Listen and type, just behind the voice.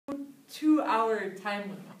2-hour time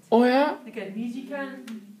limit. おやなんか2時間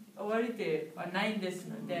終わりではないんです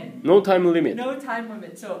ので。No time limit. No time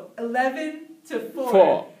limit. So 11 to 4.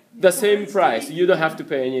 4. The same price. You don't have to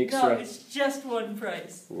pay any extra. No, it's just one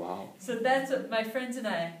price. Wow. So that's what my friends and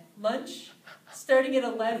I, lunch, starting at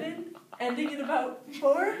 11, ending at about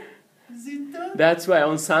 4. That's why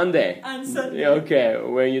on Sunday. On Sunday. Okay,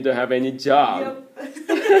 when you don't have any job. Yep.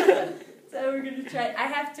 So we're going to try. I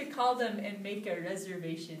have to call them and make a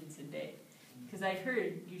reservation today. Because I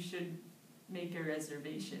heard you should make a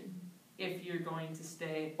reservation if you're going to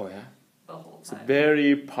stay Oh, yeah? the whole It's a time.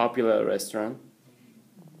 very popular restaurant.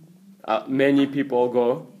 Many people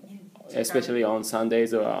go, especially on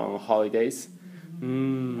Sundays or on holidays.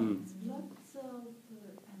 Mm. Lots of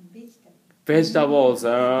Vegetables.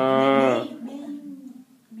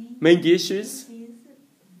 Main dishes?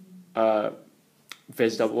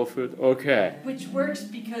 Vegetable food. Okay. Which works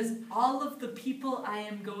because all of the people I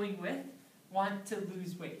am going with want to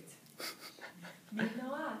lose weight. みん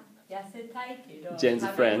なは痩せたいけど、 Jen's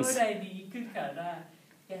食べ friends. 放題に行くから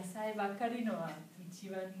野菜ばかりのは一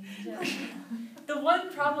番いいじゃん。The one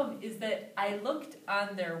problem is that I looked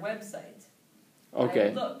on their website. Okay.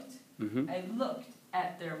 I looked. Mm-hmm. I looked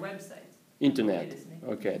at their website. Internet.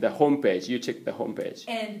 Okay. The homepage. You check the homepage.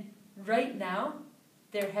 And right now,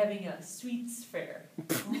 they're having a sweets fair.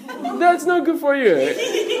 That's not good for you.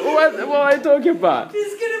 What are you talking about?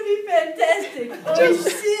 It's gonna be fantastic. おいしい。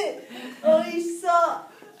おいしそう。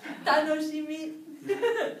楽しみ。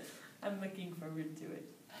I'm looking forward to it.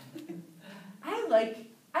 I like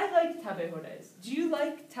食べ放題です。Do you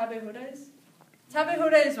like 食べ放題です？食べ放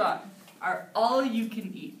題ですは are all you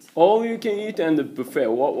can eat. All you can eat and the buffet.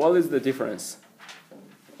 What is the difference?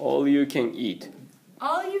 All you can eat.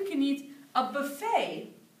 All you can eat. A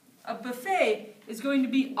buffet is going to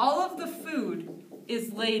be all of the food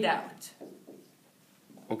is laid out.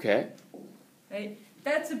 Okay. Right?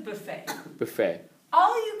 That's a buffet. Buffet.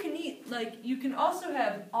 All you can eat, like you can also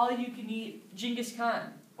have all you can eat Genghis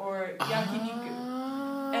Khan or yakiniku.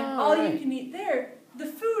 And all you can eat there, the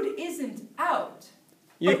food isn't out.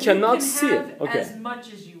 You but cannot you can see have it. Okay. as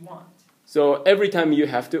much as you want. So every time you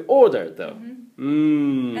have to order though.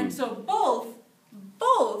 Mm-hmm. And so both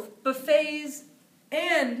buffets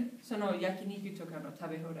and その焼肉とかの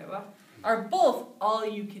食べ放題は are both all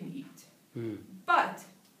you can eat. But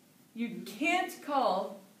you can't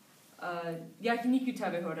call 焼肉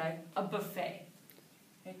食べ放題 a buffet.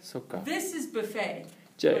 Okay? そっか。 This is buffet,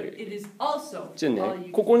 じゃあ but it is also じゃあ all ね、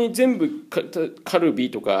 you ここに全部カル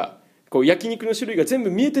ビとかこう焼肉の種類が全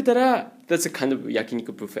部見えてたら that's a kind of 焼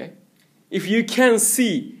肉 buffet. If you can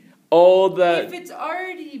see all If the it's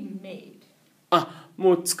already made.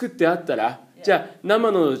 もう作ってあったら、じゃあ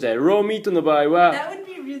生のじゃあローミートの場合は That would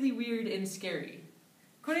be really weird and scary.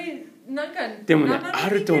 これなんかでもね生のあ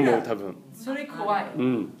ると思う多分。それ怖い。う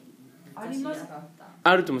ん。ありますか？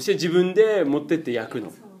あると思うし自分で持ってって焼く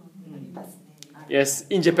の。Yes,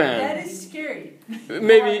 in Japan. That is scary.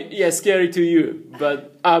 Maybe yeah, scary to you,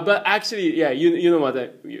 but actually yeah, you know what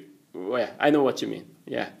I know what you mean.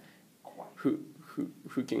 Yeah, who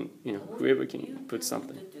can whoever can put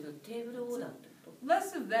something.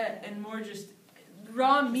 Less of that and more just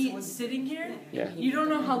raw meat sitting here. Yeah. You don't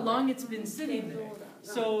know how long it's been sitting there.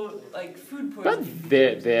 So like food But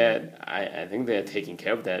poisoning. I think they're taking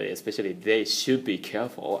care of that. Especially they should be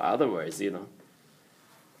careful. Otherwise,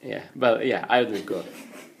 Yeah, but yeah, I wouldn't go.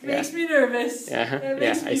 Makes me nervous. Yeah, That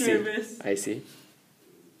makes me I see. nervous. I see.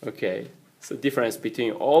 Okay. So difference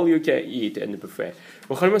between all you can eat and buffet.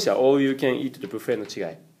 わかりました？ All you can eat と buffet の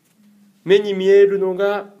違い。目に見えるの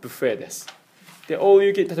がブッフェです。で、all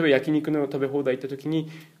you can 例えば焼肉の食べ放題行った時に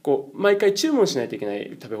こう毎回注文しないといけな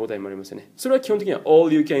い食べ放題もありますよね。それは基本的には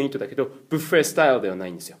all you can eat だけどブッフェスタイルではな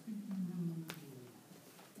いんですよ。